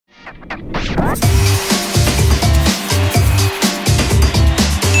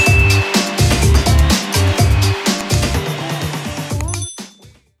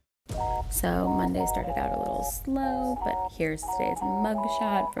Here's today's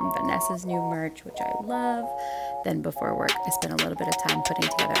mugshot from Vanessa's new merch, which I love. Then before work, I spent a little bit of time putting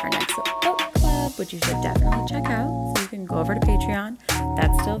together our next book club, which you should definitely check out. So you can go over to Patreon.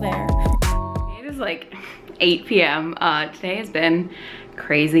 That's still there. It is like 8 p.m. Today has been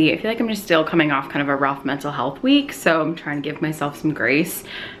crazy. I feel like I'm just still coming off kind of a rough mental health week, so I'm trying to give myself some grace.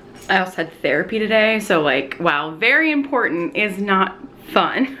 I also had therapy today, so like, wow, very important is not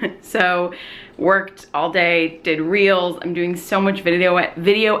fun. So worked all day, did reels. I'm doing so much video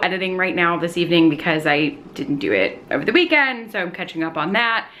editing right now this evening because I didn't do it over the weekend, so I'm catching up on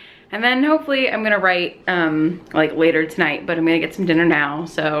that. And then hopefully I'm gonna write like later tonight, but I'm gonna get some dinner now.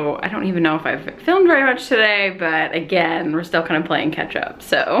 So I don't even know if I've filmed very much today, but again, we're still kind of playing catch up.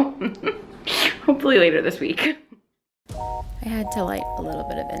 So hopefully later this week. I had to light a little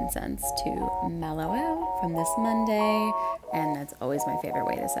bit of incense to mellow out from this Monday, and that's always my favorite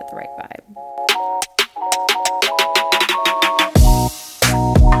way to set the right vibe.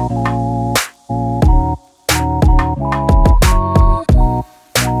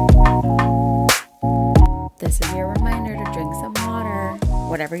 This is your reminder to drink some water.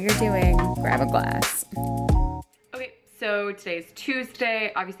 Whatever you're doing, grab a glass. Okay, so today's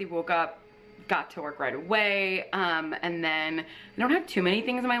Tuesday. Obviously woke up, got to work right away, and then I don't have too many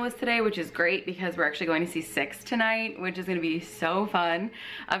things on my list today, which is great because we're actually going to see Six tonight, which is going to be so fun.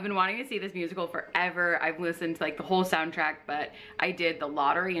 I've been wanting to see this musical forever. I've listened to like the whole soundtrack, but I did the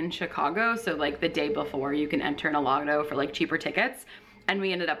lottery in Chicago, so like the day before you can enter in a lotto for like cheaper tickets, and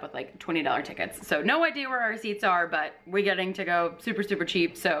we ended up with like $20 tickets. So no idea where our seats are, but we're getting to go super, super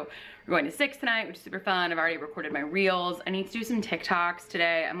cheap. So we're going to Six tonight, which is super fun. I've already recorded my reels. I need to do some TikToks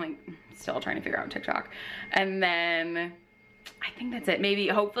today. I'm like still trying to figure out TikTok. And then I think that's it. Maybe,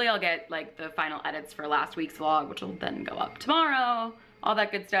 hopefully I'll get like the final edits for last week's vlog, which will then go up tomorrow, all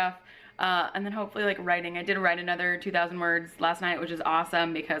that good stuff. And then hopefully like writing. I did write another 2,000 words last night, which is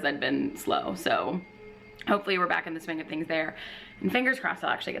awesome because I'd been slow. So hopefully we're back in the swing of things there. And fingers crossed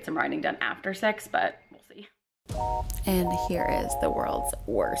I'll actually get some writing done after 6, but we'll see. And here is the world's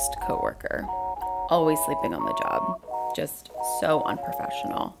worst coworker. Always sleeping on the job. Just so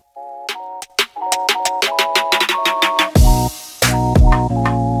unprofessional.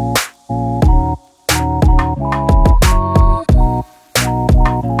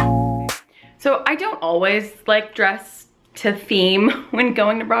 So I don't always like dress to theme when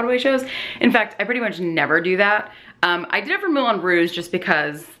going to Broadway shows. In fact, I pretty much never do that. I did it for Moulin Rouge just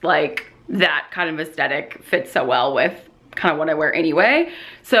because like that kind of aesthetic fits so well with kind of what I wear anyway.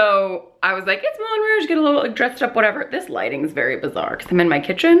 So I was like, it's Moulin Rouge, get a little like, dressed up, whatever. This lighting is very bizarre because I'm in my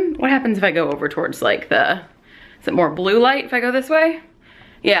kitchen. What happens if I go over towards like the, is it more blue light if I go this way?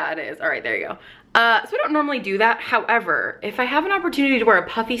 Yeah, it is. All right, there you go. So I don't normally do that. However, if I have an opportunity to wear a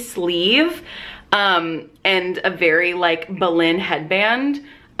puffy sleeve and a very like Berlin headband,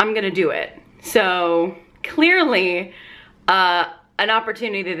 I'm gonna do it. So clearly an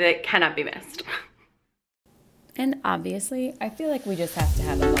opportunity that cannot be missed. And obviously, I feel like we just have to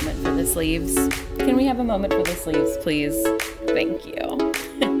have a moment for the sleeves. Can we have a moment for the sleeves, please? Thank you.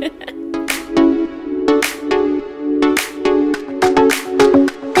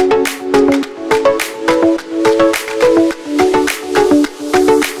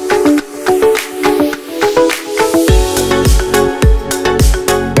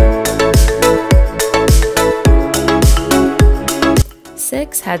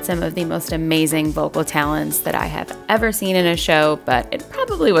 6 had some of the most amazing vocal talents that I have ever seen in a show, but it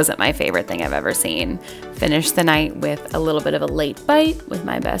probably wasn't my favorite thing I've ever seen. Finished the night with a little bit of a late bite with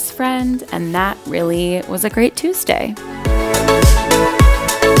my best friend, and that really was a great Tuesday.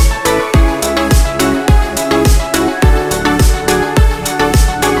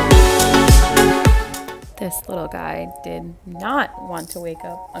 This little guy did not want to wake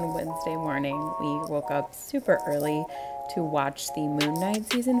up on Wednesday morning. We woke up super early to watch the Moon Knight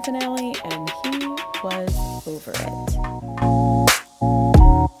season finale, and he was over it.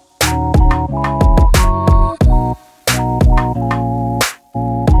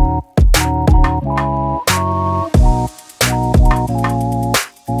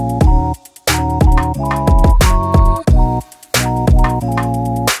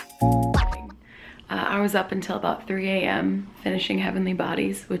 I was up until about 3 a.m. finishing Heavenly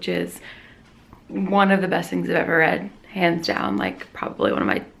Bodies, which is one of the best things I've ever read, hands down, like probably one of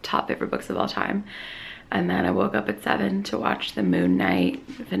my top favorite books of all time. And then I woke up at 7 to watch the Moon Knight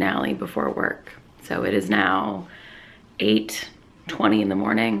finale before work. So it is now 8:20 in the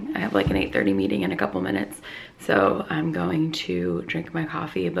morning. I have like an 8:30 meeting in a couple minutes. So I'm going to drink my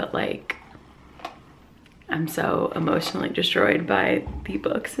coffee, but like I'm so emotionally destroyed by the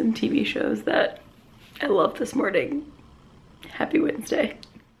books and TV shows that I love this morning. Happy Wednesday.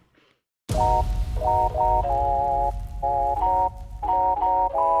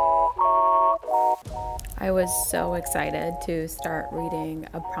 I was so excited to start reading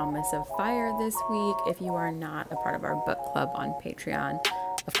A Promise of Fire this week. If you are not a part of our book club on Patreon,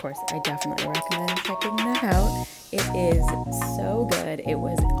 of course, I definitely recommend checking that out. It is so good. It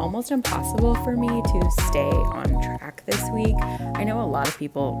was almost impossible for me to stay on track this week. I know a lot of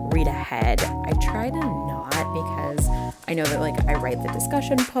people read ahead. I try to not because I know that like I write the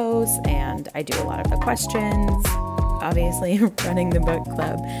discussion posts and I do a lot of the questions, obviously running the book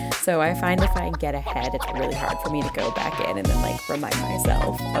club. So I find if I get ahead, it's really hard for me to go back in and then like remind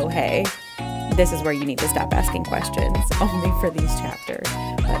myself, oh, hey, this is where you need to stop asking questions only for these chapters.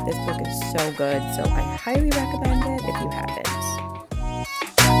 But this book is so good, so I highly recommend it if you haven't.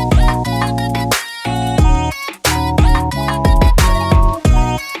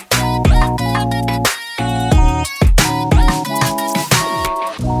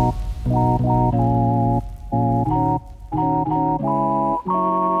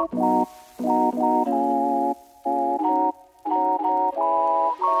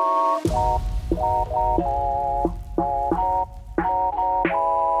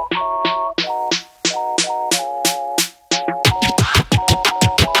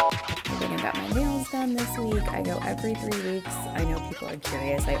 Every 3 weeks. I know people are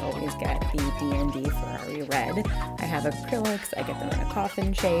curious. I always get the D&D Ferrari red. I have acrylics. I get them in a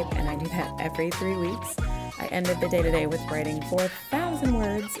coffin shape, and I do that every 3 weeks. I ended the day today with writing 4,000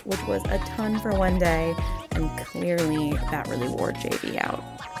 words, which was a ton for one day, and clearly that really wore JV out.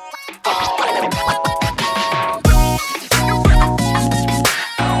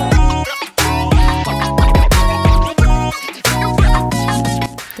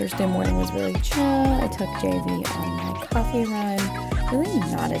 Thursday morning was really chill. I took JV on my coffee run. Really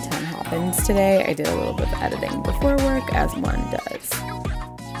not a ton happens today. I did a little bit of editing before work, as one does.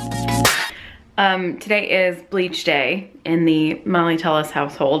 Today is bleach day in the Molly Tullis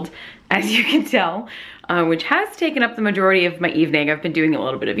household, as you can tell, which has taken up the majority of my evening. I've been doing a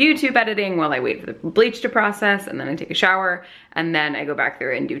little bit of YouTube editing while I wait for the bleach to process, and then I take a shower, and then I go back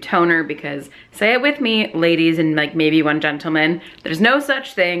through and do toner because, say it with me, ladies and like maybe one gentleman, there's no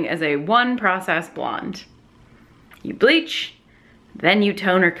such thing as a one process blonde. You bleach, then you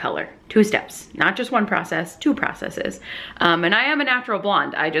tone or color. 2 steps, not just one process, 2 processes. And I am a natural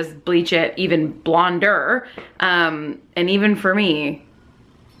blonde. I just bleach it even blonder. And even for me,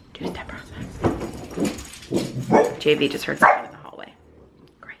 2-step process. JV just heard something in the hallway.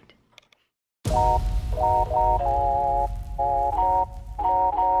 Great.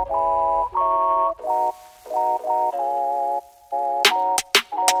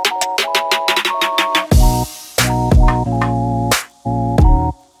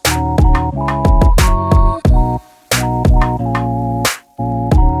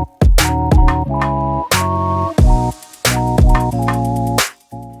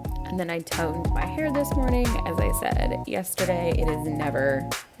 I toned my hair this morning. As I said yesterday, it is never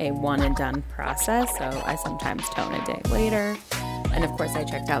a one and done process, so I sometimes tone a day later. And of course I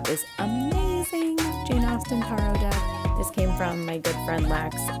checked out this amazing Jane Austen tarot deck. This came from my good friend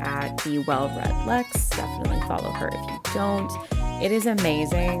Lex at the Well Read Lex. Definitely follow her if you don't. It is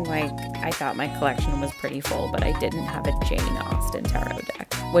amazing. Like, I thought my collection was pretty full, but I didn't have a Jane Austen tarot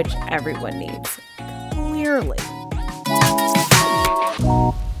deck, which everyone needs, clearly.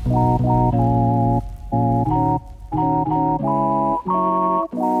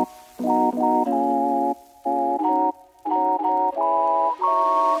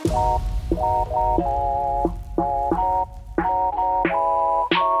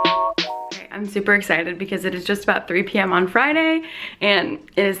 I'm super excited because it is just about 3 p.m. on Friday and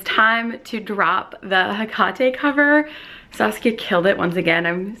it is time to drop the Hecate cover. Saskia killed it once again.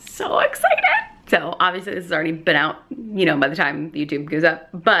 I'm so excited. So obviously this has already been out, you know, by the time YouTube goes up,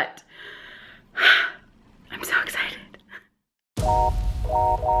 but I'm so excited.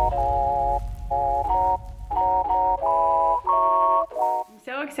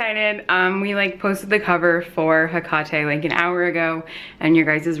 So excited. We like posted the cover for Hecate like an hour ago and your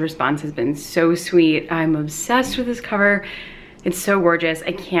guys' response has been so sweet. I'm obsessed with this cover. It's so gorgeous.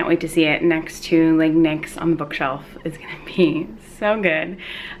 I can't wait to see it next to like Nick's on the bookshelf. It's gonna be so good.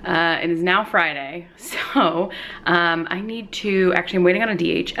 It is now Friday, so I need to, actually I'm waiting on a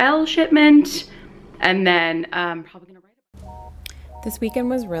DHL shipment and then probably gonna write about it. This weekend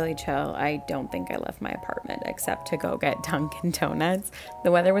was really chill. I don't think I left my apartment except to go get Dunkin' Donuts.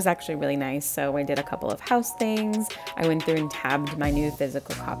 The weather was actually really nice, so I did a couple of house things. I went through and tabbed my new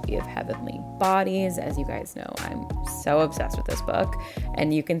physical copy of Heavenly Bodies. As you guys know, I'm so obsessed with this book.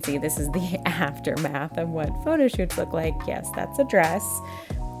 And you can see this is the aftermath of what photo shoots look like. Yes, that's a dress.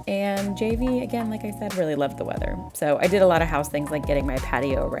 And JV, again, like I said, really loved the weather. So I did a lot of house things like getting my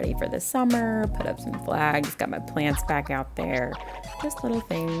patio ready for the summer, put up some flags, got my plants back out there, just little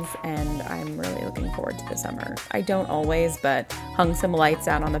things. And I'm really looking forward to the summer. I don't always, but hung some lights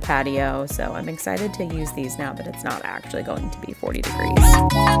out on the patio. So I'm excited to use these now that it's not actually going to be 40 degrees.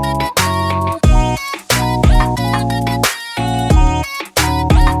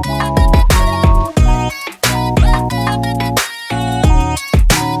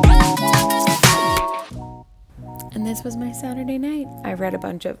 This was my Saturday night. I read a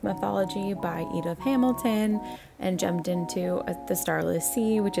bunch of mythology by Edith Hamilton and jumped into The Starless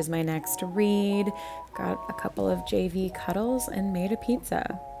Sea, which is my next read. Got a couple of JV cuddles and made a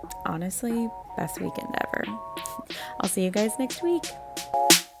pizza. Honestly, best weekend ever. I'll see you guys next week.